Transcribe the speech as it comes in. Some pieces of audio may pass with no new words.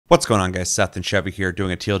What's going on, guys? Seth and Chevy here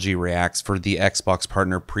doing a TLG Reacts for the Xbox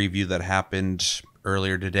partner preview that happened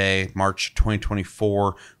earlier today, March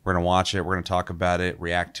 2024. We're going to watch it. We're going to talk about it,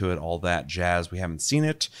 react to it, all that jazz. We haven't seen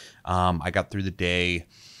it. I got through the day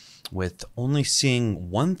with only seeing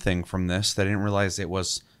one thing from this that I didn't realize it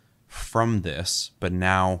was from this, but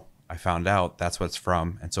now I found out that's what it's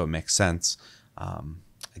from, and so it makes sense. A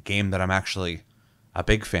game that I'm actually a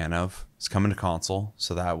big fan of is coming to console,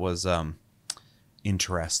 so that was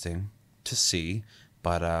interesting to see,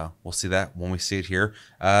 but we'll see that when we see it here.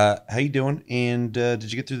 How you doing? And did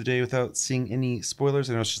you get through the day without seeing any spoilers?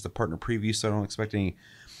 I know it's just a partner preview, so I don't expect any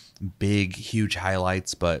big, huge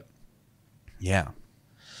highlights, but yeah.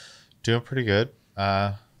 Doing pretty good.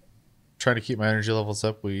 Trying to keep my energy levels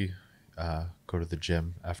up. We go to the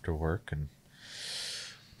gym after work and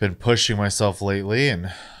been pushing myself lately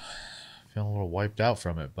and feeling a little wiped out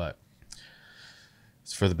from it, but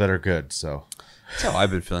it's for the better good, so. That's how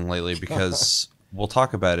I've been feeling lately, because we'll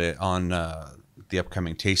talk about it on the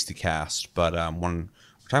upcoming Tasty Cast. But when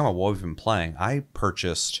we're talking about what we've been playing, I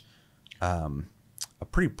purchased a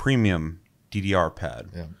pretty premium DDR pad.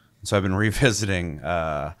 Yeah. So I've been revisiting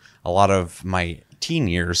a lot of my teen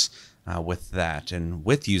years with that, and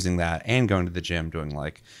with using that and going to the gym, doing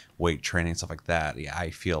like weight training and stuff like that. Yeah, I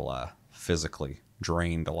feel physically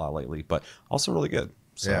drained a lot lately, but also really good.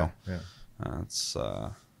 So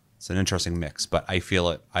it's an interesting mix, but I feel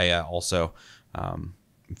it. I also I'm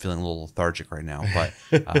feeling a little lethargic right now, but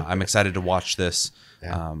I'm excited to watch this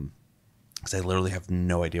because I literally have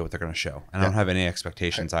no idea what they're going to show, and I don't have any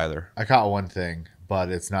expectations either. I caught one thing, but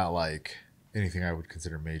it's not like anything I would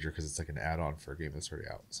consider major because it's like an add-on for a game that's already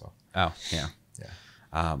out. So I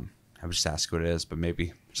would just ask what it is, but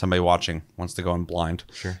maybe somebody watching wants to go in blind.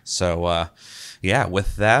 Sure. So yeah,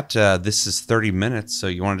 with that, this is 30 minutes, so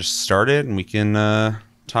you want to just start it and we can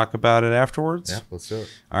talk about it afterwards? Yeah, let's do it.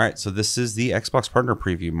 All right, so this is the Xbox partner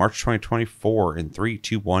preview, March 2024, in 3,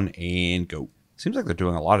 2, 1, and go. Seems like they're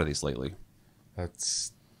doing a lot of these lately.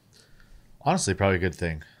 That's honestly probably a good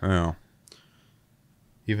thing. Yeah.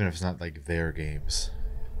 Even if it's not like their games.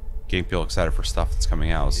 Getting people excited for stuff that's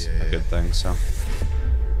coming out is a good thing, so.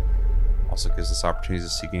 Also gives us opportunities to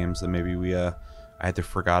see games that maybe we either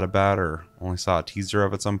forgot about or only saw a teaser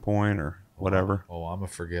of at some point or whatever. Oh, I'm a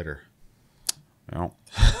forgetter. No.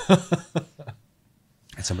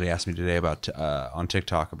 And somebody asked me today about on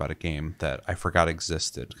TikTok about a game that I forgot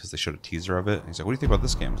existed because they showed a teaser of it. And he's like, "What do you think about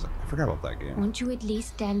this game?" I was like, "I forgot about that game." Won't you at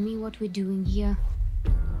least tell me what we're doing here?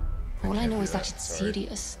 All I know is that it's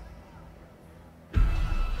serious.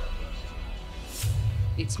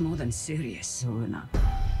 It's more than serious, Runa.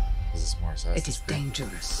 This is more It is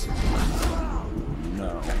dangerous.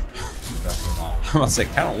 No. I'm about to say,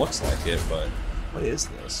 kind of looks like it, but what is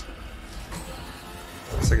this?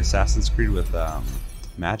 It's like Assassin's Creed with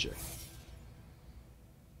magic.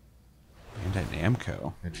 Bandai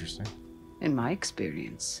Namco. Interesting. In my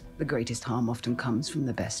experience, the greatest harm often comes from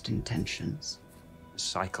the best intentions. The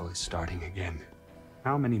cycle is starting again.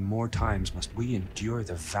 How many more times must we endure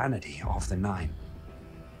the vanity of the Nine?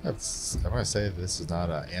 I'm gonna say this is not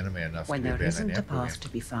anime enough When to be a there isn't Bandai a Namco path game. to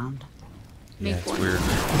be found. Yeah, it's weird.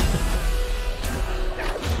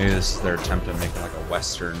 Maybe this is their attempt at making like a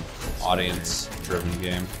Western audience-driven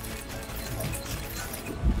game.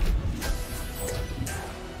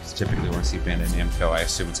 Because typically when I see Bandai Namco, I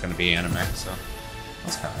assume it's going to be anime, so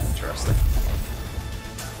that's kind of interesting.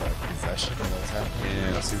 Confession of what's happening.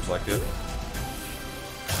 Yeah, it seems like it.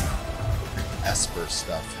 Esper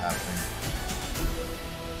stuff happening.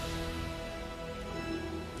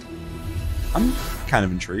 I'm kind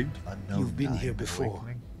of intrigued. Unknown You've been 9 here before,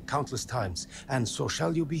 Awakening. countless times, and so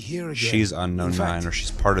shall you be here again. She's Unknown In fact, 9, or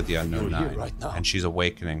she's part of the Unknown you're here 9, right now. and she's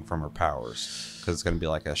awakening from her powers, because it's going to be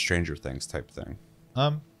like a Stranger Things type thing.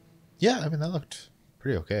 Yeah, I mean that looked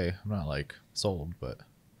pretty okay. I'm not like sold, but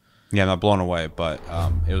Yeah, I'm not blown away, but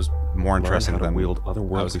it was more interesting Learn how than to wield I was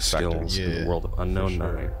otherworldly expecting. skills in Yeah, the world of Unknown for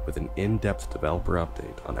sure. 9 with an in-depth developer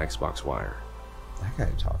update on Xbox Wire. That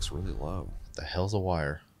guy talks really low. what the hell's a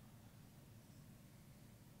wire?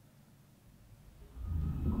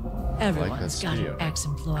 Everyone's got studio an name.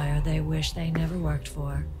 ex-employer they wish they never worked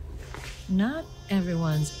for. Not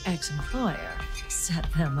everyone's ex-employer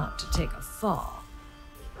set them up to take a fall.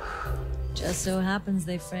 Just so happens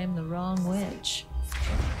they framed the wrong witch.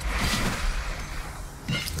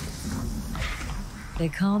 They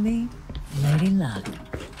call me Lady Luck,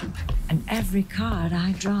 and every card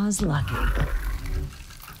I draw is lucky.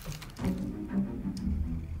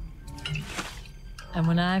 And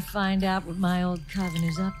when I find out what my old coven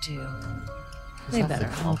is up to, they better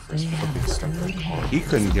hope they have a good head. He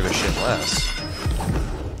couldn't give a shit less.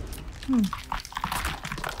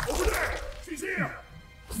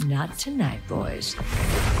 Not tonight, boys.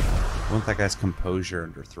 I want that guy's composure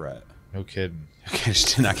under threat. No kidding. Okay,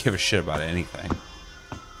 just did not give a shit about anything.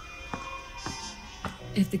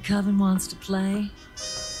 If the Coven wants to play,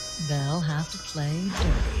 they'll have to play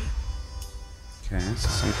dirty. Okay, this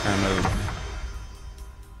is some kind of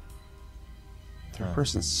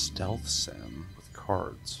third-person stealth sim with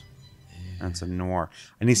cards. And it's a noir.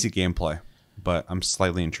 I need to see gameplay, but I'm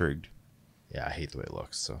slightly intrigued. Yeah, I hate the way it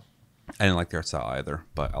looks, so. I didn't like the art style either,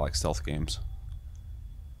 but I like stealth games.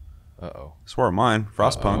 Uh-oh. Swear mine,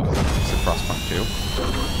 Frostpunk. Is it Frostpunk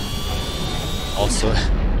 2? Also,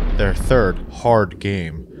 their third hard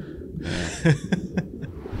game.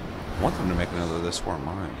 I want them to make another This War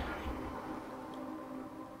Mine.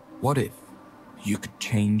 What if you could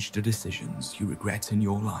change the decisions you regret in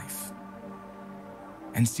your life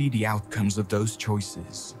and see the outcomes of those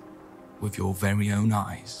choices with your very own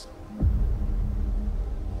eyes?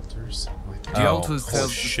 The Altars tells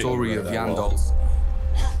the story of Jan Dolce,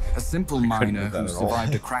 a simple miner who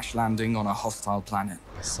survived a crash landing on a hostile planet.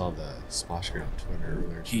 I saw the splash screen on Twitter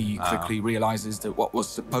earlier. He quickly realizes that what was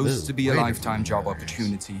supposed to be a lifetime job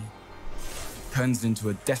opportunity turns into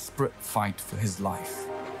a desperate fight for his life.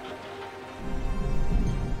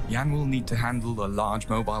 Jan will need to handle a large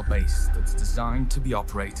mobile base that's designed to be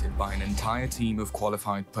operated by an entire team of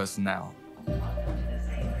qualified personnel.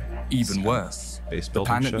 Even worse, the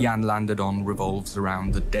planet Jan landed on revolves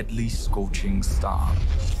around the deadly scorching star.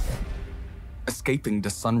 Escaping the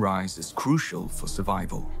sunrise is crucial for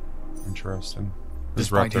survival. Interesting.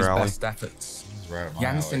 Despite his best efforts,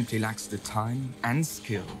 Jan simply lacks the time and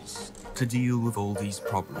skills to deal with all these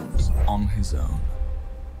problems on his own.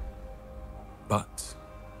 But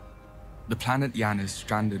the planet Jan is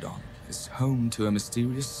stranded on is home to a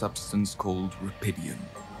mysterious substance called Rapidium.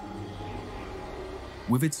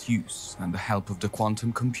 With its use and the help of the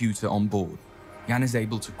quantum computer on board, Jan is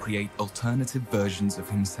able to create alternative versions of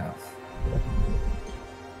himself.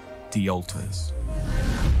 The Altars.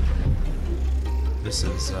 This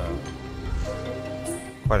is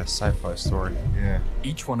quite a sci-fi story. Yeah.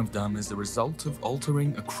 Each one of them is a result of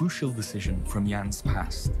altering a crucial decision from Jan's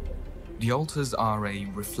past. The Altars are a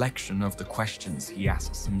reflection of the questions he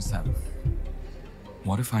asks himself.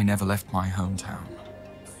 What if I never left my hometown?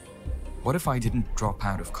 What if I didn't drop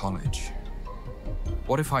out of college?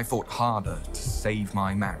 What if I fought harder to save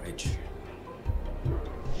my marriage?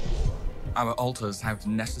 Our Altars have the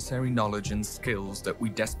necessary knowledge and skills that we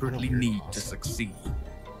desperately need to succeed.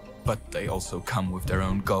 But they also come with their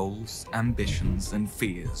own goals, ambitions, and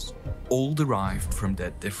fears, all derived from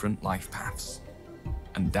their different life paths.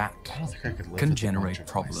 And that can generate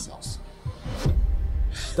problems.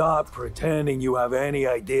 Stop pretending you have any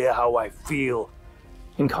idea how I feel.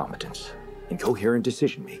 Incompetence, incoherent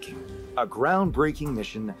decision-making, a groundbreaking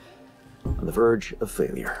mission on the verge of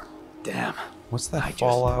failure. Damn. What's that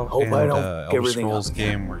Fallout hope and I don't Elder everything Scrolls up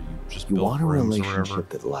game where you just You build want a rooms or relationship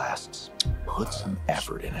whatever? that lasts. Put some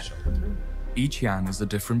effort in it. Each Jan is a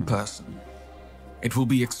different person. It will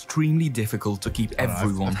be extremely difficult to keep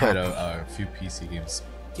everyone I've played happy. a few PC games.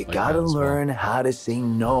 You like gotta that as well. learn how to say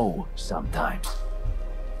no sometimes.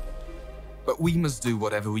 But we must do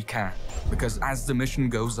whatever we can, because as the mission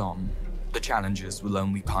goes on, the challenges will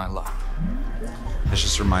only pile up. This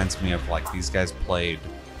just reminds me of like these guys played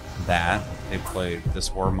that. They played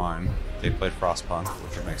This War Mine. They played Frostpunk,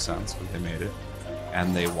 which makes sense because they made it.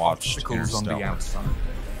 And they watched Obstacles on the Interstellar. outside.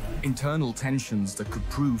 Internal tensions that could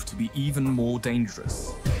prove to be even more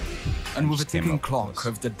dangerous. And with a Just came ticking up with clock this.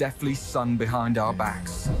 of the deathly sun behind our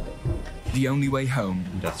backs, the only way home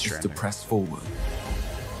Death is to Stranding. press forward.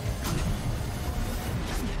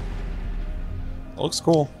 Looks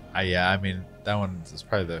cool. Yeah, I mean, that one is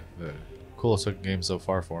probably the coolest looking game so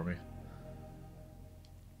far for me.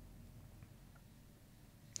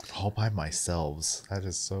 All by myself. That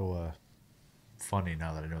is so funny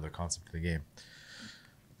now that I know the concept of the game.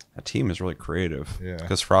 That team is really creative. Yeah.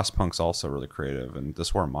 Because Frostpunk's also really creative, and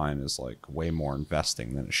This War Mine is like way more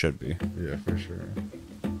investing than it should be. Yeah, for sure.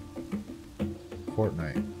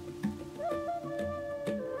 Fortnite.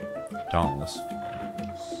 Dauntless.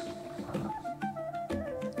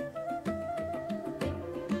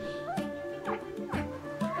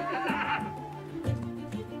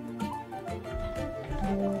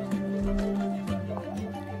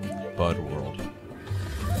 Bud World.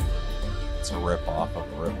 It's a rip-off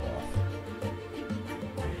of a rip-off.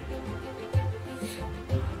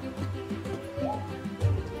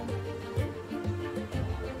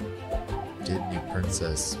 Disney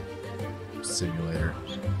Princess Simulator.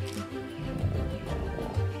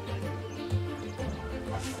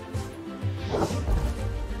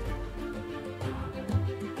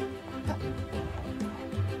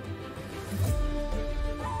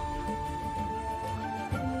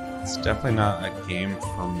 It's definitely not a game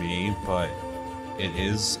for me, but it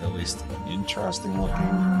is at least interesting looking.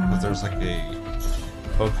 Because there's like a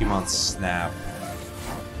Pokemon Snap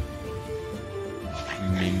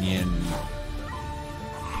minion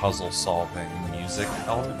puzzle solving music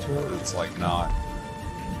element to it. It's like not.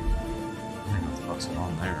 I don't know what the fuck's going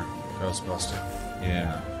on there. Ghostbuster.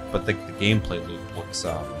 Yeah, but the gameplay loop looks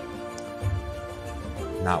not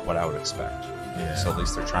what I would expect. Yeah. So at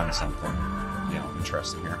least they're trying something,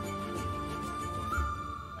 interesting here.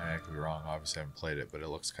 I could be wrong. Obviously, I haven't played it, but it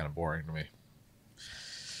looks kind of boring to me.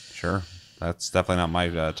 Sure, that's definitely not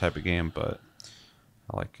my type of game, but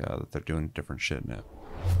I like that they're doing different shit in it.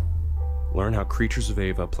 Learn how Creatures of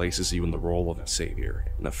Ava places you in the role of a savior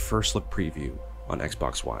in a first look preview on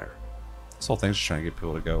Xbox Wire. This whole thing's just trying to get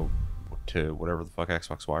people to go to whatever the fuck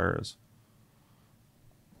Xbox Wire is.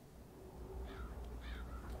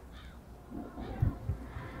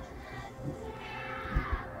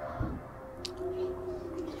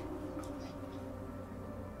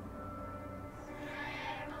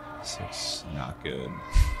 This is not good.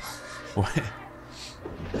 What?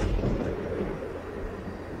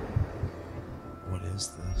 What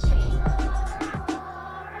is this?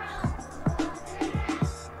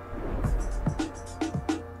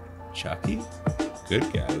 Chucky?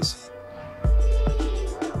 Good guys.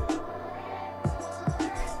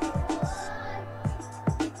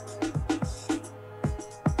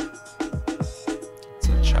 It's a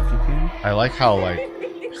Chucky game? I like how, like,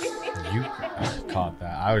 you caught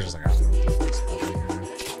that. I was just like, I don't know what the fuck's happening here.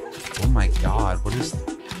 Oh my god, what is...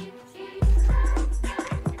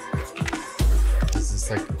 Is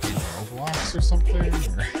this like Roblox or something? Or...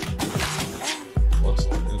 Looks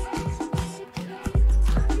like it.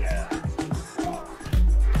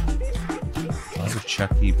 Why would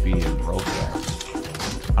Chucky be in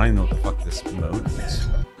Roblox? I don't even know what the fuck this mode is.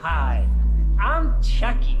 Hi, I'm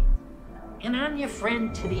Chucky, and I'm your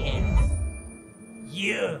friend to the end.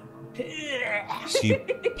 Yeah. So you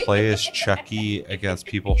play as Chucky against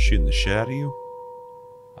people shooting the shit out of you?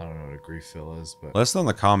 I don't know what a grief fill is, but Let us know in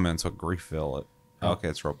the comments what grief fill it. Okay,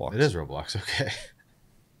 it's Roblox. it is Roblox. Okay.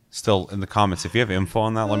 Still, in the comments, if you have info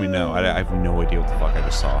on that, let me know. I have no idea what the fuck I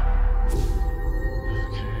just saw.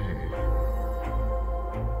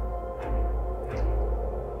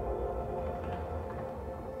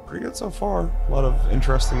 Pretty good so far. A lot of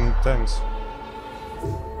interesting things.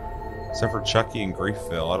 Except for Chucky and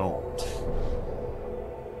Griefville, I don't...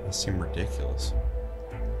 They seem ridiculous.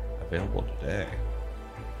 Available today.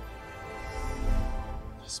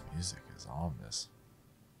 This music is ominous.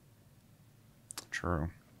 True.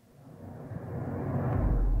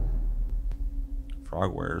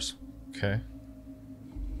 Frogwares. Okay.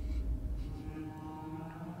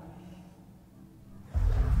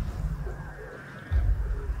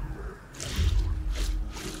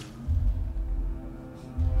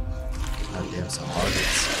 Goddamn, some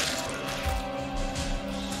targets.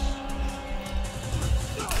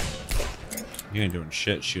 You ain't doing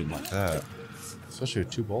shit shooting like that. Especially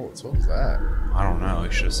with 2 bullets. What was that? I don't know.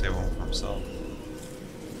 He should have saved one for himself.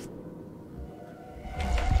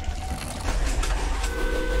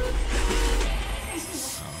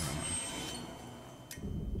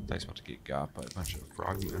 He's about to get got by a bunch of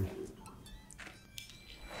frogmen.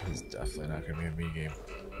 This is definitely not going to be a me game.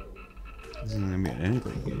 This isn't gonna be an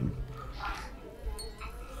anybody game.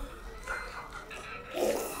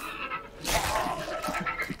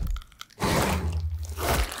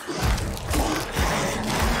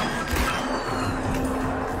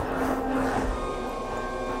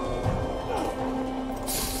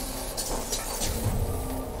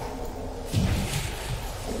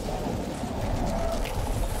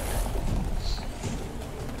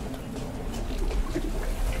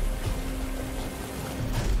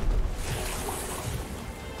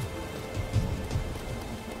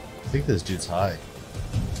 I think this dude's high.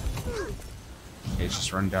 He's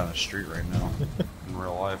just running down the street right now in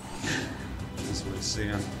real life. This is what he's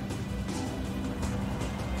seeing.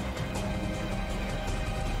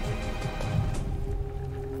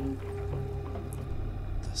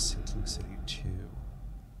 The Sinking City 2.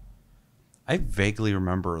 I vaguely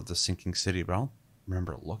remember the Sinking City, but I don't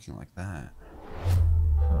remember it looking like that.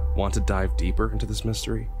 Want to dive deeper into this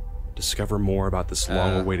mystery? Discover more about this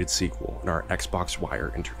long-awaited sequel in our Xbox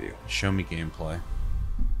Wire interview. Show me gameplay.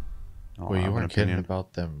 Well, you weren't kidding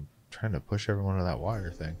about them trying to push everyone to that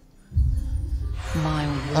wire thing.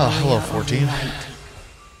 Oh, hello, 14.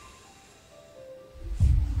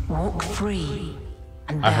 Walk free.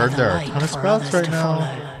 And I heard there are a ton of sprouts right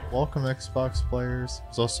now. Welcome, Xbox players.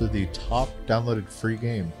 It's also the top downloaded free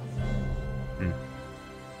game. Hmm.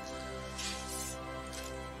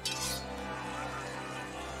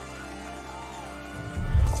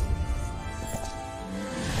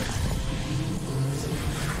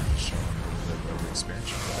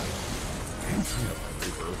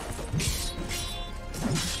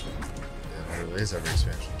 It release every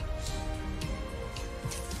expansion.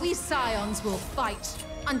 We Scions will fight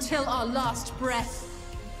until our last breath.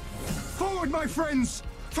 Forward, my friends,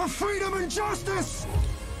 for freedom and justice!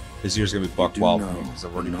 This year's gonna be buck wild for me know because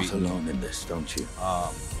I've we're already not beaten alone in this, don't you? beat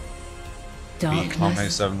Final Fantasy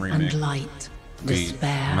 7 Remake. And light, Beat.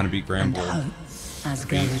 despair, I'm gonna beat Grand and Blue. hope. As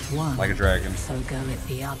Beat goeth one, Like a Dragon. so goeth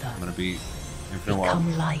the other. I'm gonna beat Infinite Wealth.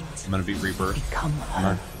 Become light. I'm gonna beat Rebirth. Become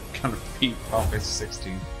I'm hope. gonna beat Final Fantasy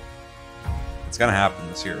 16. It's gonna happen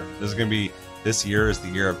this year. This year is the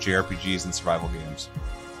year of JRPGs and survival games.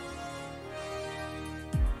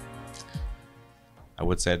 I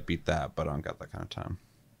would say I'd beat that, but I don't got that kind of time.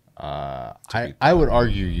 I would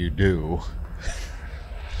argue you do.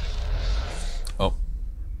 Oh.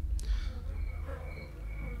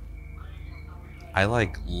 I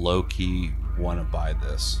like low-key want to buy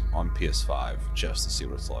this on PS5 just to see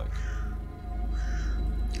what it's like.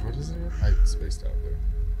 What is it? I spaced out there.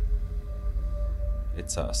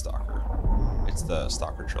 It's Stalker. It's the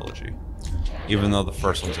Stalker trilogy. Even though the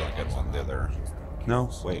first one's not good one, the other... No,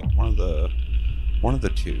 wait. One of the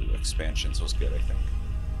two expansions was good, I think.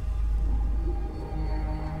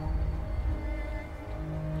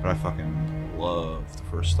 But I fucking love the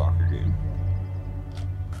first Stalker game.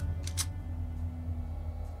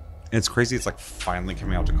 And it's crazy, it's like finally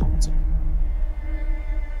coming out to console.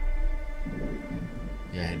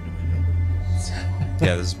 Yeah, I had no idea.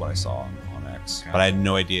 Yeah, this is what I saw on X. But I had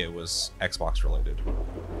no idea it was Xbox related.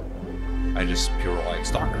 I just pure like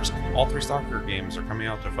Stalkers. All three Stalker games are coming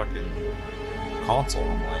out to fucking console.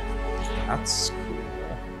 I'm like, that's cool.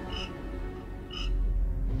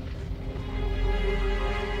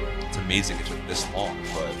 It's amazing it took this long,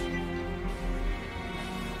 but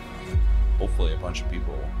hopefully a bunch of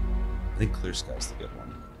people. I think Clear Sky's the good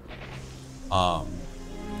one.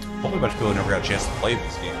 Hopefully a bunch of people who never got a chance to play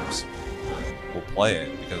these games will play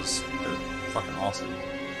it because they're fucking awesome.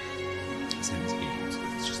 It's in these games,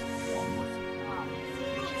 it's just fun with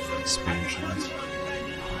expansions.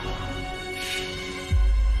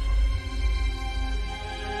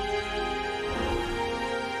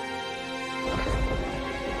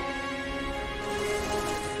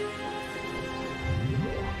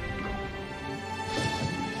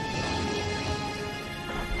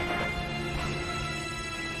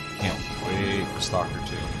 Can't wait for Stalker 2.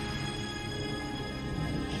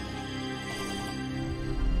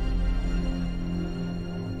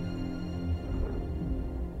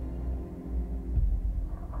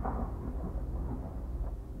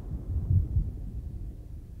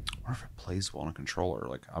 Or if it plays well on a controller.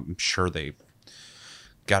 Like, I'm sure they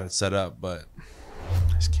got it set up, but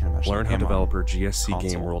I just can't imagine. Learn how game on developer GSC Game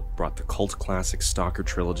console. World brought the cult classic Stalker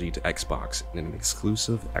trilogy to Xbox in an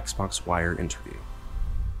exclusive Xbox Wire interview.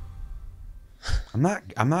 I'm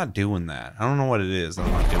not doing that. I don't know what it is.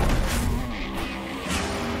 I'm not doing it.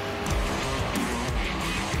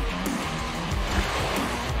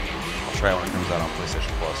 I'll try it when it comes out on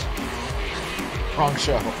PlayStation Plus. Wrong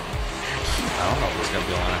show. I don't know if it's gonna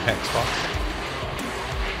be on Xbox.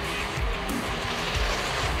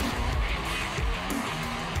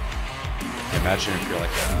 Imagine if you're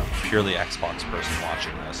like a purely Xbox person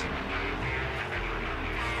watching this and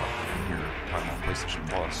you're talking about PlayStation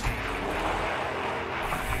Plus.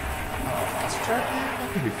 That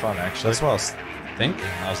could be fun, actually. That's what I was thinking.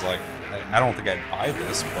 I was like, I don't think I'd buy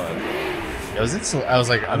this, but I was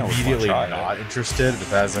like I know we wanna immediately try not it. interested,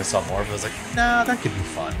 but as I saw more of it, I was like, nah, that could be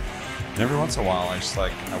fun. And every once in a while, I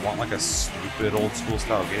want like a stupid old school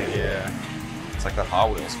style game. Yeah. It's like that Hot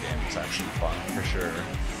Wheels game. It's actually fun. For sure.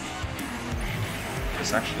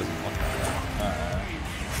 This actually doesn't look like that.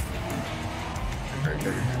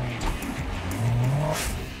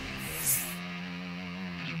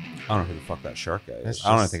 I don't know who the fuck that shark guy is. I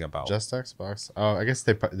don't know anything about. Just Xbox. Oh, I guess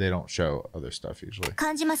they don't show other stuff usually.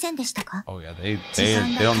 Oh yeah, they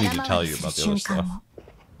don't need to tell you about the other stuff.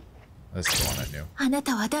 That's the one I knew. あな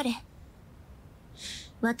たは誰？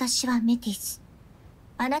私はメティス。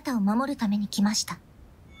あなたを守るために来ました。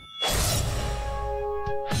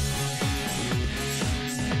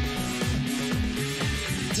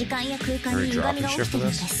時間や空間に歪みが起きているん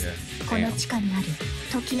です。この地下にある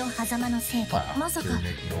時の狭間のせいで。まさか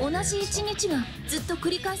同じ一日がずっと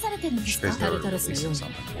繰り返されてるんですか？タルタロスのように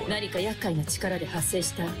何か厄介な力で発生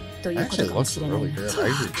したということかもしれない。 I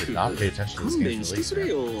usually did not pay attention to this game's release.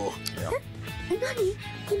 何？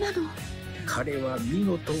今の？彼は見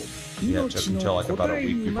事 Yeah, it took until like about a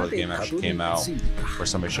week before the game actually came out, where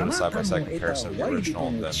somebody showed a side-by-side comparison of the original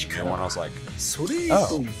and the new one. I was like,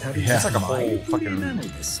 oh, yeah. It's like a whole fucking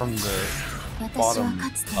from the bottom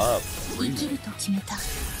up. 生きると決めた。ワ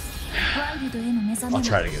イ I'll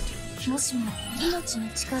try to get to it.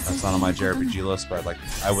 That's not on my JRPG list, but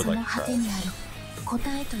I would like to try it.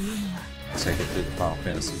 Let's take it through the Final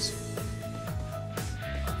Fantasies.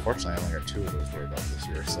 Unfortunately, I only got 2 of those worried about this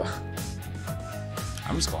year, so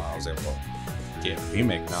I'm just glad I was able to get a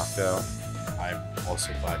remake knocked out. I'm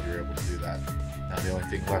also glad you're able to do that. Now the only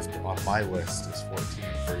thing left on my list is 14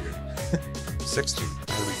 for you. 16.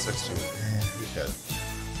 I'll be 16. Yeah, you could.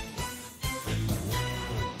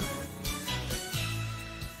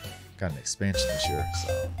 Got an expansion this year,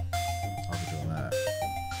 so I'll be doing that.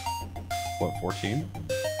 What, 14?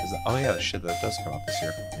 Is that, oh yeah, shit, that does come out this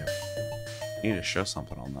year. Yep. You need to show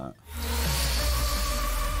something on that.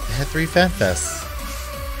 They had 3 fan fests.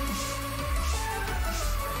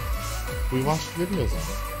 We watched videos on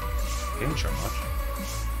it. They didn't show much.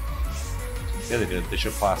 Yeah, they did. They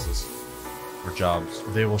showed classes or jobs.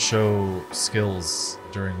 They will show skills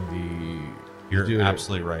during the. You're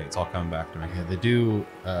absolutely right. It's all coming back to me. Yeah, they do.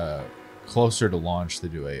 Closer to launch, they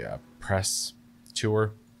do a press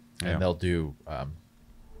tour, and they'll do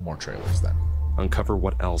more trailers then. Uncover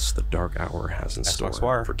what else the Dark Hour has in Xbox store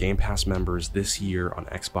Wire. for Game Pass members this year on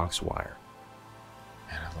Xbox Wire.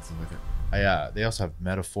 Man, I love them with it. They also have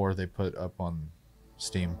Metaphor they put up on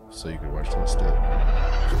Steam, so you could watch the rest of it.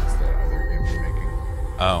 It's the other game they're making.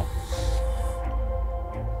 Oh.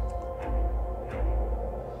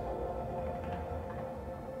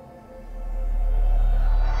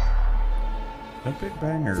 No big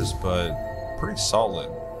bangers, but pretty solid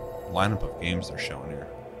lineup of games they're showing here.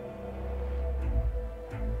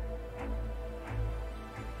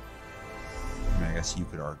 I mean, I guess you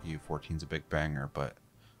could argue 14's a big banger, but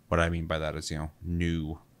what I mean by that is,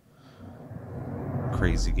 new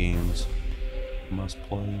crazy games. Must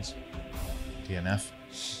plays. DNF.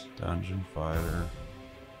 Dungeon Fighter.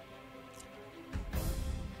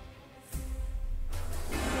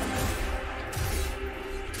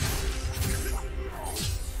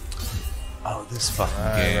 Oh, this fucking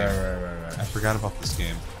game. Right. I forgot about this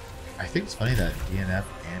game. I think it's funny that DNF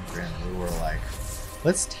and Grand Blue were like,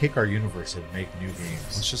 let's take our universe and make new games.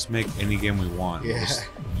 Let's just make any game we want. Yeah. We'll just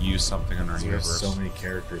use something in our universe. There's so many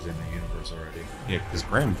characters in the universe already. Yeah, because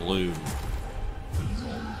Grand Blue,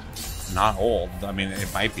 not old. I mean,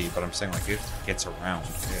 it might be, but I'm saying it gets around.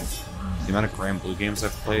 Yeah. The amount of Grand Blue games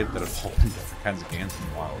I've played that have pulled in different kinds of games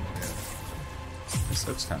in wild. Yeah. This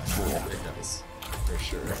looks kind of cool. It does, for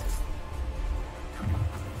sure.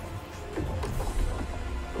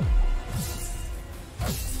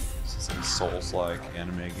 This is like a Souls-like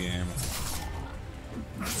anime game.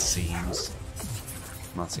 It seems.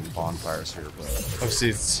 I'm not seeing bonfires here, but obviously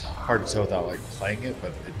it's hard to tell without playing it,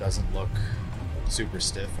 but it doesn't look super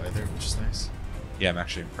stiff either, which is nice. Yeah, I'm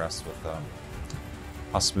actually impressed with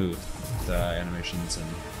how smooth the animations and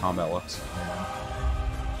combat looks.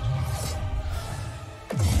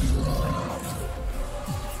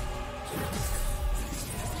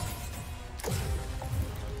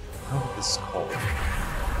 What is this called?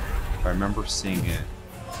 I remember seeing it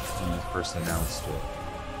when they first announced it.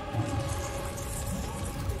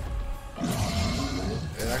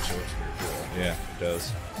 It actually looks pretty cool. Yeah, it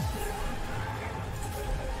does.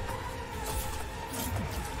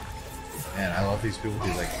 Man, I love these people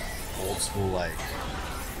do old school why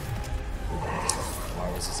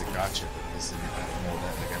was this a gotcha? But this is more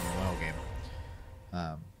than MMO game.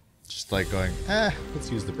 Just going, let's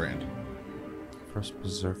use the brand. First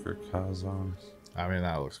Berserker Kazan. I mean,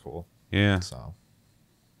 that looks cool. Yeah. So.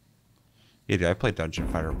 Yeah, dude, I played Dungeon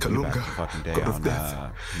Fighter way back the fucking day on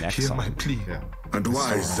Nexon. Hear my plea. Yeah. And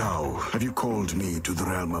why, Zhao, have you called me to the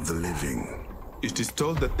realm of the living? It is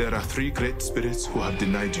told that there are 3 great spirits who have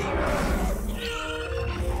denied you.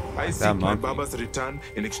 I seek my Baba's return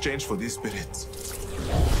in exchange for these spirits.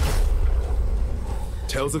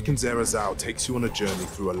 Tales of Kinzera Zhao takes you on a journey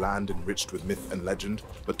through a land enriched with myth and legend,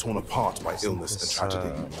 but torn apart by illness and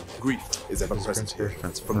tragedy. Grief is ever present here.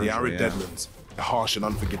 From the arid deadlands, a harsh and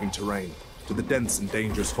unforgiving terrain, to the dense and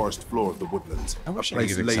dangerous forest floor of the woodlands. I wish a I could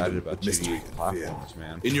place get excited laden about with mystery and fear. platforms,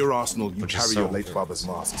 man. In your arsenal, you Which is carry so your late father's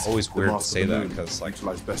masks. always The weird to Mask of say the that Moon, because,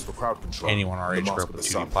 utilized best for crowd control. anyone our The age Mask grew of up the with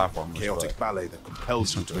Sun, 2D platformers, chaotic but ballet that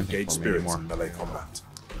compels you to engage spirits in melee combat.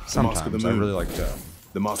 The Mask of the Sometimes Moon, I really like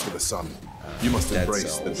the Mask of the Sun. You must Dead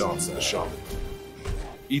embrace the Cells dance of the shaman.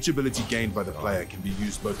 Each ability gained by the player can be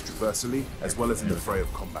used both traversally as well as in the fray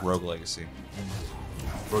of combat. Rogue Legacy.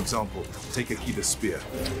 For example, take Akida's spear.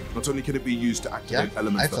 Not only can it be used to activate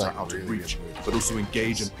elements that are out of reach, but also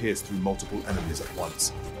engage and pierce through multiple enemies at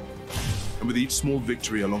once. And with each small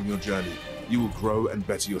victory along your journey, you will grow and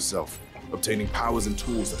better yourself, obtaining powers and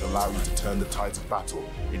tools that allow you to turn the tides of battle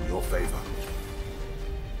in your favor.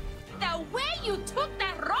 The way you took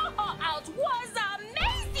that Rojo out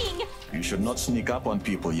should not sneak up on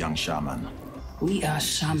people, young shaman. We are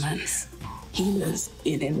shamans, healers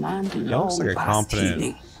in a land That looks like a long past competent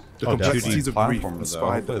healing. The complexities of grief platformer, though.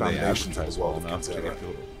 inspired the Hopefully they foundations of advertise the well world of enough to Kinzera. get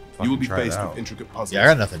people to You will be fucking try it faced out. with intricate puzzles, Yeah, I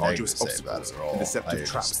got nothing arduous negative to say about obstacles, it at all. and deceptive I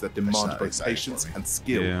traps just- that it's demand not both exciting patience for me. and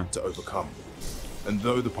skill Yeah. to overcome. And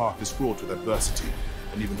though the path is fraught with adversity,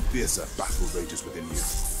 an even fiercer battle rages within you.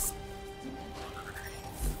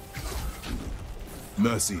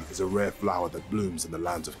 Mercy is a rare flower that blooms in the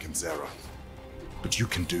lands of Kinzera. But you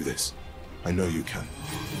can do this. I know you can.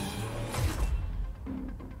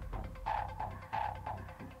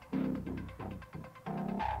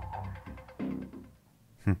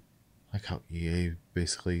 Like how EA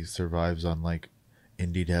basically survives on like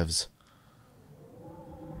indie devs.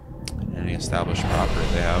 Any established property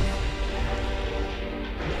they have.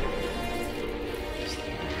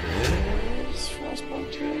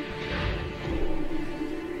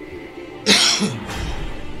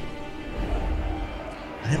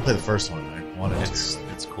 I didn't play the first one. I wanted to.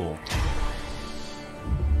 It's cool.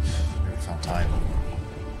 Never found time.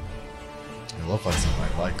 It looked like something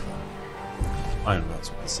I like though. I don't know that's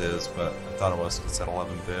what this is, but I thought it was because it's at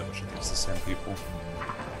 11-bit, which I think is the same people.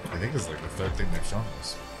 I think it's like the third thing they've shown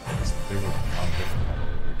us. They were on different one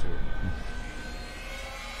earlier too.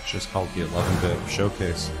 It's just called the 11-bit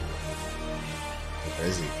showcase.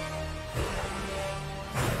 Crazy.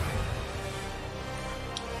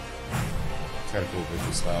 It's got a cool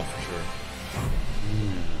visual style for sure.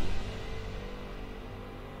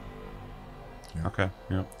 Yeah. Okay.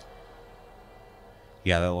 Yep.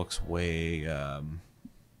 Yeah, that looks way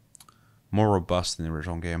more robust than the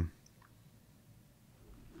original game.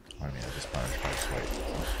 I mean, I just managed to swipe.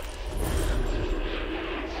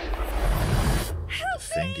 The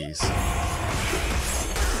fingies.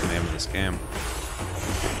 That's the name of this game.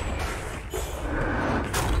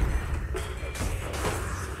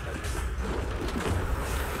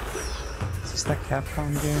 Is this that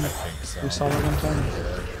Capcom game? I think so. We saw that one time?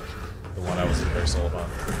 Yeah. The one I wasn't very sold on.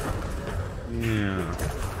 Yeah.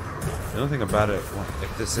 The only thing about it,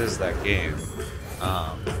 if this is that game,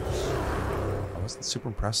 I wasn't super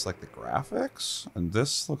impressed like the graphics, and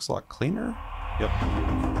this looks a lot cleaner. Yep.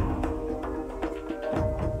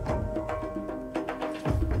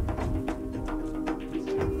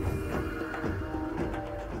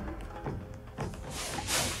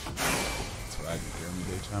 That's what I do during the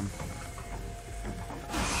daytime.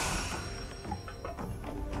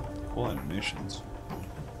 Cool animations.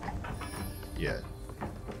 Yeah.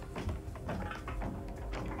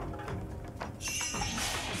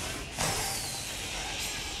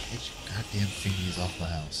 Get your goddamn fingies off my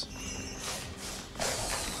house.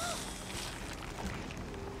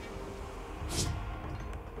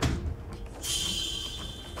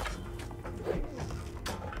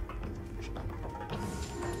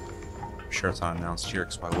 I'm sure it's not announced here,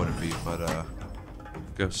 because why would it be? But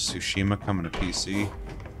Ghost of Tsushima coming to PC.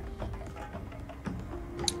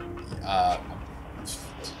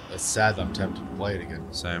 It's sad that I'm tempted to play it again.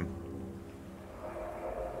 Same.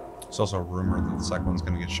 It's also a rumor that the second one's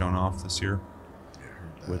going to get shown off this year,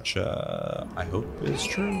 which I hope is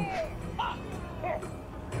true. I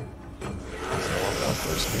love that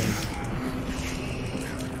first game.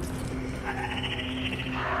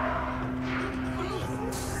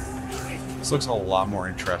 This looks a lot more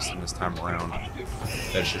interesting this time around.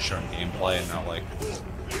 That's just showing gameplay and not like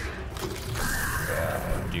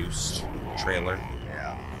reduced trailer.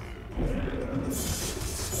 Yeah.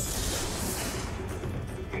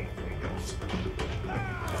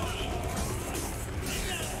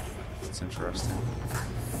 It's interesting.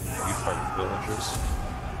 You fight villagers.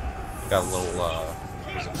 Got a little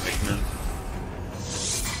there's a pigment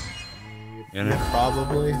in it.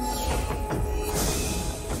 Probably.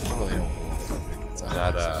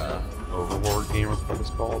 That Overlord game, or what it's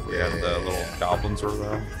called. We have the little goblins or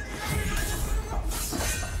that.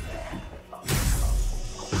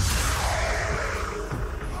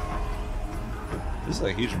 This is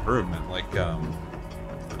a huge improvement. Like, I'm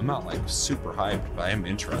not like super hyped, but I am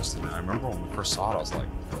interested. I remember when we first saw it, I was like,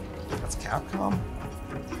 "That's Capcom."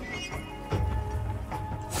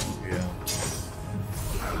 Yeah.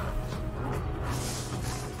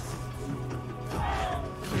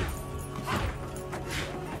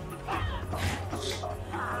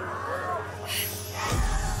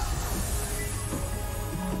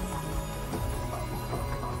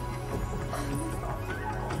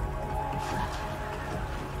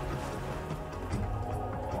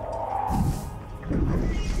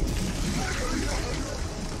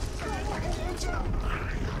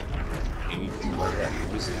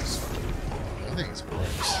 I think it's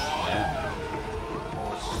gross. Yeah.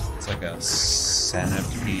 It's like a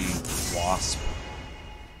centipede wasp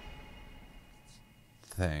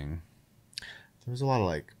thing. There was a lot of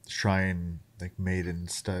like shrine, like maiden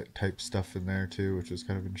type stuff in there too, which was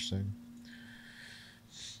kind of interesting.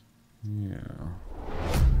 Yeah.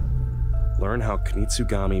 Learn how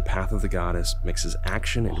Kunitsugami Path of the Goddess mixes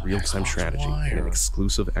action and real-time strategy in an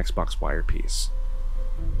exclusive Xbox Wire piece.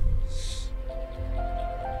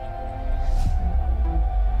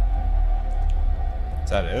 Is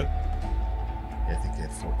that it? Yeah, I think they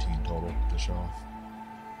had 14 total to show off.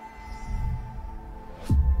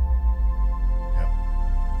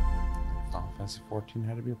 Final Fantasy 14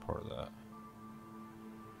 had to be a part of that.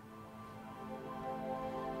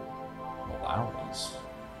 Well, that was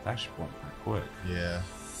actually went pretty quick. Yeah.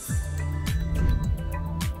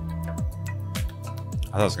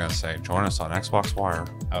 I was gonna say, join us on Xbox Wire.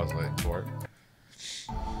 I was waiting for it.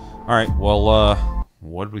 All right. Well,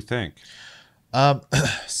 what did we think?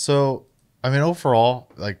 So I mean, overall,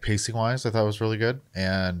 like pacing wise, I thought it was really good.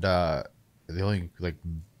 And the only like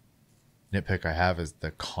nitpick I have is the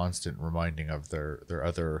constant reminding of their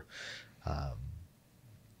other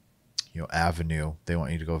avenue they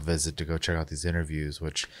want you to go visit, to go check out these interviews,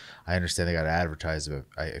 which I understand they got to advertise, but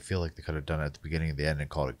I feel like they could have done it at the beginning and the end and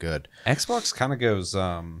called it good. Xbox kind of goes,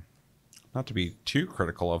 not to be too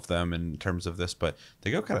critical of them in terms of this, but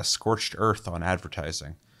they go kind of scorched earth on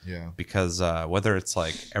advertising. Yeah. Because whether it's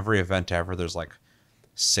like every event ever, there's like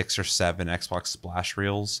 6 or 7 Xbox splash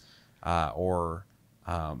reels, or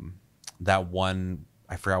that one,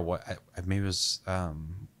 I forgot what, maybe it was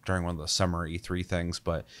during one of the summer E3 things,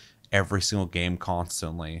 but every single game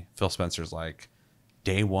constantly, Phil Spencer's like,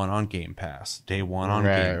 day 1 on Game Pass, day 1 on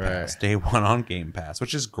Game Pass, day 1 on Game Pass,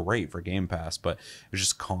 which is great for Game Pass, but it was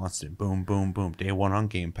just constant, boom, boom, boom, day 1 on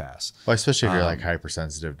Game Pass. Well, especially if you're like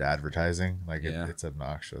hypersensitive to advertising, like it's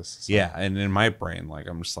obnoxious. So. Yeah, and in my brain, like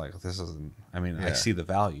I'm just like, this isn't. I mean, I see the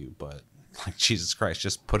value, but like Jesus Christ,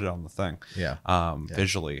 just put it on the thing.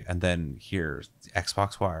 Visually, and then here,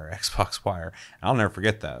 Xbox Wire. I'll never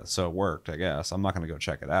forget that. So it worked, I guess. I'm not gonna go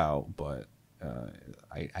check it out, but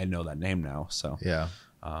I know that name now. So yeah.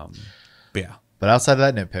 But yeah. But outside of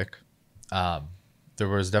that nitpick, there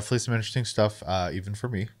was definitely some interesting stuff, even for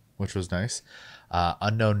me, which was nice.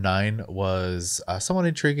 Unknown 9 was somewhat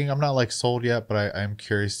intriguing. I'm not like sold yet, but I'm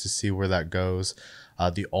curious to see where that goes.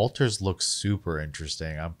 The altars look super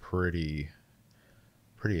interesting. I'm pretty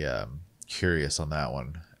curious on that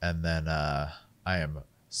one. And then I am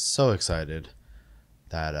so excited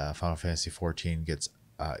that Final Fantasy 14 gets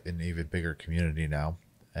an even bigger community now,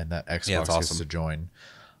 and that Xbox gets to join.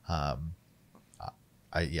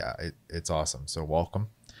 It's awesome. So welcome.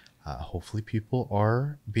 Hopefully people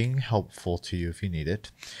are being helpful to you if you need it.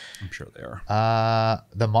 I'm sure they are.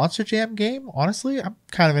 The Monster Jam game, honestly, I'm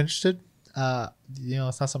kind of interested.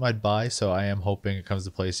 It's not something I'd buy, so I am hoping it comes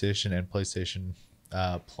to PlayStation and PlayStation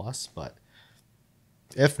Plus, but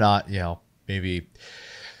if not, maybe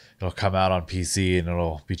it'll come out on PC and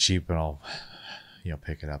it'll be cheap and I'll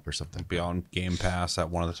pick it up or something. Be on Game Pass at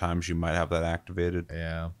one of the times you might have that activated.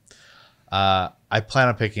 Yeah. I plan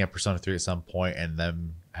on picking up Persona 3 at some point, and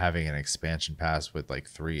them having an expansion pass with like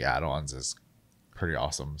 3 add-ons is pretty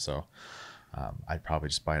awesome. So I'd probably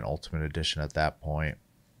just buy an Ultimate Edition at that point.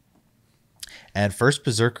 And First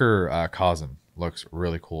Berserker Cosm looks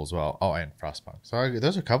really cool as well. Oh, and Frostpunk. So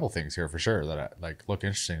there's a couple things here for sure that look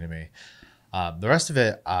interesting to me. The rest of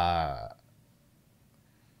it,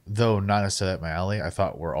 though not necessarily at my alley, I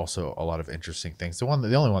thought were also a lot of interesting things. The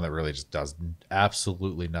only one that really just does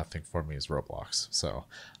absolutely nothing for me is Roblox. So,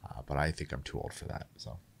 but I think I'm too old for that.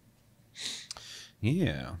 So,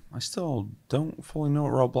 yeah, I still don't fully know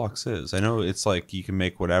what Roblox is. I know it's like you can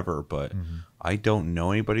make whatever, but I don't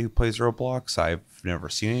know anybody who plays Roblox. I've never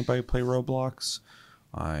seen anybody play Roblox.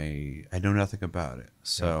 I know nothing about it.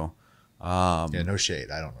 So, no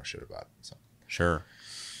shade. I don't know shit about it. So sure.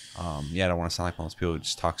 I don't want to sound like one of those people who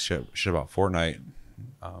just talk shit about Fortnite,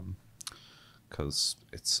 because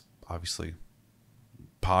it's obviously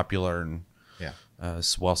popular and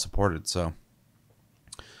it's well supported. So,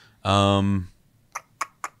 anything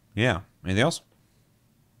else?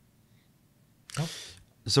 Nope.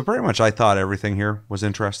 So pretty much, I thought everything here was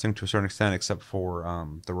interesting to a certain extent, except for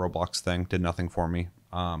the Roblox thing. Did nothing for me.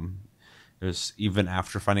 It was, even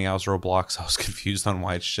after finding out it was Roblox, I was confused on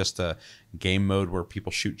why it's just a game mode where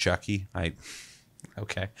people shoot Chucky.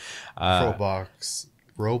 Okay. Roblox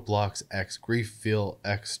X Grieffeel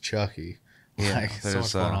X Chucky. Yeah, so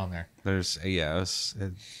much going on there.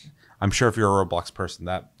 I'm sure if you're a Roblox person,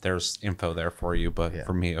 that there's info there for you, but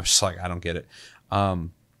for me, it was just like, I don't get it.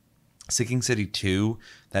 Sinking City 2,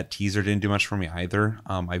 that teaser didn't do much for me either.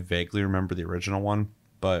 I vaguely remember the original one,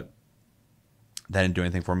 but That didn't do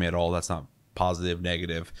anything for me at all. That's not positive,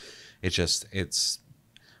 negative. It's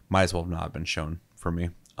might as well not have been shown for me.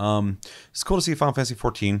 It's cool to see Final Fantasy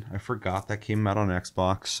 14. I forgot that came out on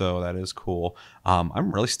Xbox, so that is cool.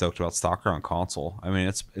 I'm really stoked about Stalker on console. I mean,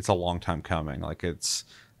 it's a long time coming. Like that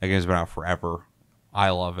game's been out forever. I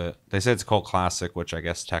love it. They say it's a cult classic, which I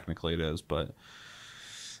guess technically it is, but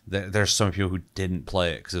there's so many people who didn't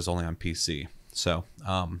play it because it's only on PC. So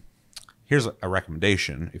here's a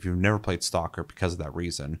recommendation. If you've never played Stalker because of that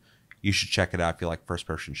reason, you should check it out if you like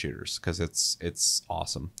first-person shooters, because it's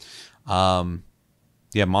awesome.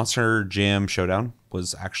 Yeah, Monster Jam Showdown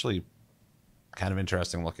was actually kind of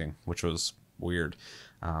interesting looking, which was weird.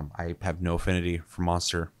 I have no affinity for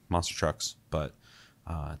monster trucks, but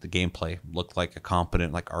the gameplay looked like a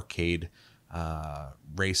competent like arcade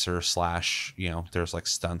racer / there's like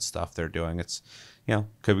stunt stuff they're doing. It's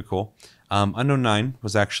could be cool. Unknown 9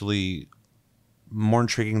 was actually more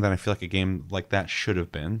intriguing than I feel like a game like that should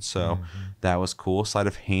have been. So that was cool. Sleight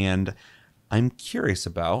of Hand, I'm curious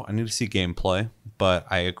about. I need to see gameplay, but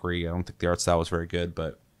I agree. I don't think the art style was very good,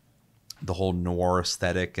 but the whole noir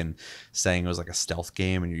aesthetic and saying it was like a stealth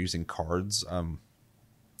game and you're using cards.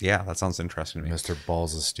 Yeah, that sounds interesting to me. Mr.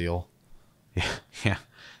 Balls of Steel. Yeah.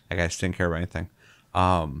 That guy just didn't care about anything.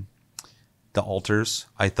 The altars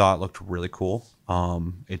I thought looked really cool.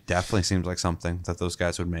 It definitely seems like something that those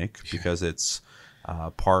guys would make because it's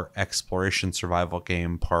part exploration survival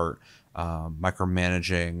game, part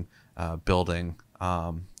micromanaging, building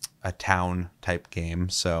a town type game.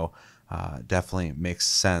 So definitely makes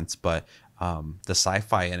sense. But the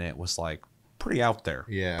sci-fi in it was like pretty out there,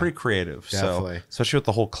 pretty creative. Definitely. So especially with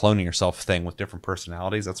the whole cloning yourself thing with different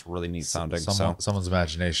personalities, that's really neat sounding. Someone's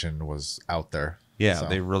imagination was out there. Yeah, so.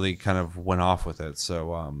 They really kind of went off with it.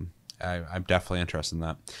 So I'm definitely interested in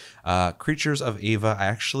that. Creatures of Ava, I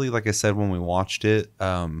actually, like I said when we watched it,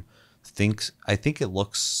 I think it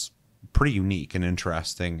looks pretty unique and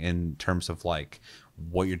interesting in terms of like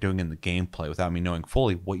what you're doing in the gameplay without me knowing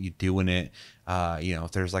fully what you do in it.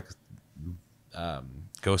 If there's like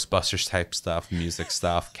Ghostbusters type stuff, music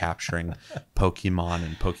stuff, capturing Pokemon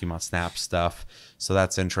and Pokemon Snap stuff. So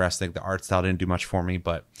that's interesting. The art style didn't do much for me,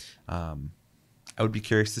 but I would be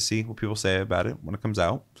curious to see what people say about it when it comes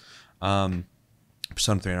out.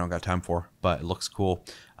 Persona 3 I don't got time for, but it looks cool.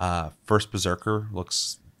 First Berserker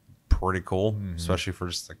looks pretty cool, especially for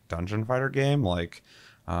just like dungeon fighter game. Like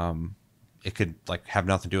it could like have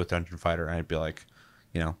nothing to do with dungeon fighter and I'd be like,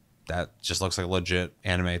 that just looks like a legit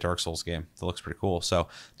anime Dark Souls game. That looks pretty cool. So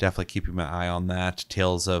definitely keeping my eye on that.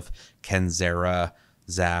 Tales of Kenzera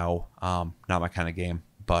Zhao, not my kind of game,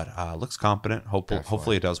 but looks competent.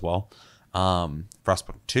 Hopefully it does well.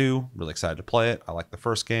 Frostpunk 2, really excited to play it. I like the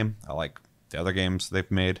first game. I like the other games they've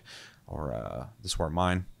made, or this weren't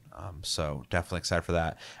mine. So definitely excited for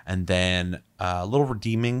that. And then a little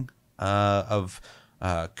redeeming of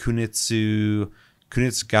Kunitsugami,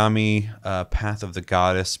 Path of the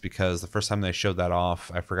Goddess, because the first time they showed that off,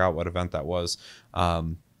 I forgot what event that was.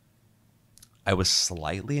 I was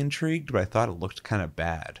slightly intrigued, but I thought it looked kind of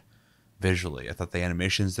bad visually. I thought the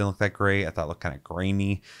animations didn't look that great. I thought it looked kind of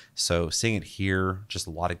grainy. So seeing it here, just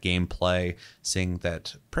a lot of gameplay, seeing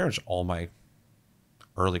that pretty much all my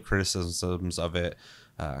early criticisms of it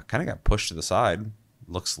kind of got pushed to the side.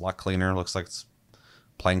 Looks a lot cleaner. Looks like it's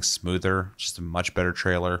playing smoother. Just a much better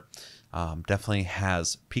trailer. Definitely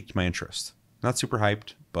has piqued my interest. Not super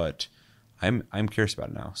hyped, but I'm curious about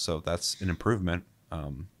it now. So that's an improvement.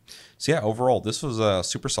 So yeah, overall, this was a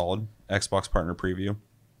super solid Xbox partner preview.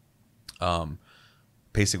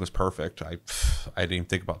 Pacing was perfect. I didn't even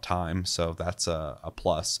think about time, so that's a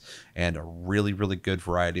plus. And a really, really good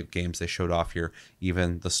variety of games they showed off here.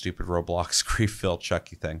 Even the stupid Roblox grief-filled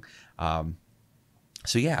Chucky thing.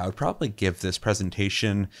 So yeah, I would probably give this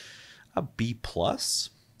presentation a B+.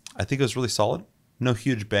 I think it was really solid. No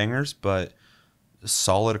huge bangers, but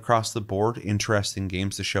solid across the board. Interesting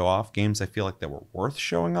games to show off. Games I feel like that were worth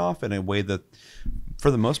showing off in a way that,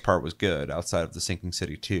 for the most part, was good outside of the Sinking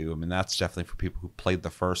City 2. I mean, that's definitely for people who played the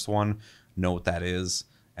first one, know what that is,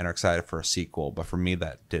 and are excited for a sequel. But for me,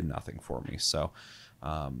 that did nothing for me. So,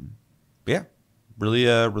 yeah,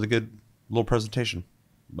 really good little presentation.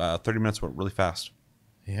 30 minutes went really fast.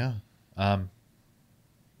 Yeah. I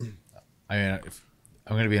mean, if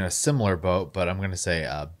I'm going to be in a similar boat, but I'm going to say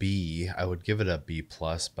a B. I would give it a B+,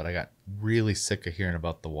 but I got really sick of hearing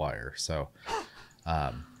about The Wire. So,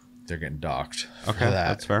 they're getting docked. Okay,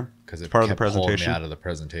 that's fair. Because it part of the kept pulling presentation. me out of the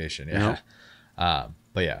presentation. Yeah.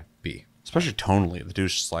 But yeah, B. Especially tonally, the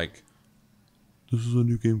dude's just like, "This is a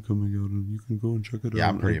new game coming out, and you can go and check it out." Yeah,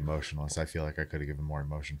 I'm pretty emotionless. I feel like I could have given more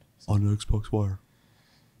emotion on Xbox Wire.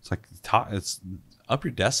 It's like it's up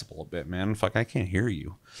your decibel a bit, man. Fuck, I can't hear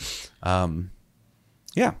you.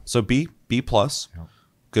 Yeah, so B plus. Yep.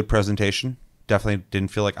 Good presentation. Definitely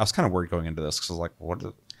didn't feel like, I was kind of worried going into this because I was like, what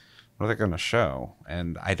are they going to show?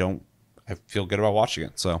 And I feel good about watching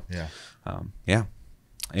it. So yeah.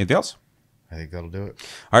 Anything else? I think that'll do it.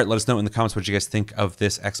 All right, let us know in the comments what you guys think of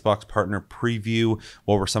this Xbox partner preview.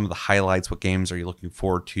 What were some of the highlights? What games are you looking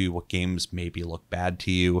forward to? What games maybe look bad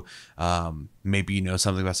to you? Maybe you know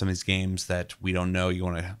something about some of these games that we don't know. You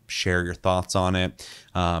want to share your thoughts on it.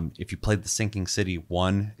 If you played The Sinking City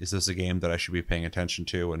 1, is this a game that I should be paying attention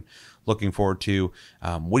to and looking forward to?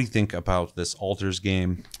 What do you think about this Alters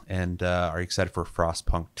game? And are you excited for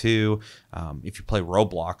Frostpunk 2? If you play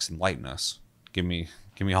Roblox, enlighten us. Give me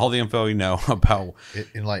all the info you know about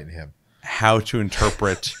enlighten him how to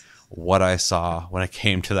interpret what I saw when I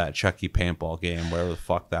came to that Chucky paintball game, whatever the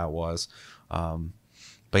fuck that was. But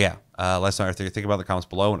yeah, let us know what you think about in the comments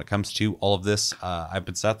below when it comes to all of this. I've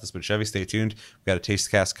been Seth, this has been Chevy. Stay tuned. We've got a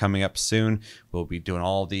taste cast coming up soon. We'll be doing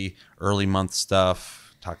all the early month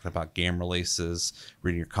stuff, talking about game releases,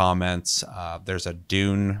 reading your comments. There's a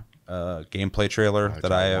Dune gameplay trailer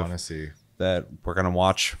that I want to see, that we're going to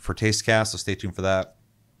watch for taste cast, so stay tuned for that.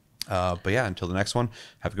 But yeah, until the next one,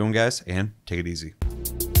 have a good one, guys, and take it easy.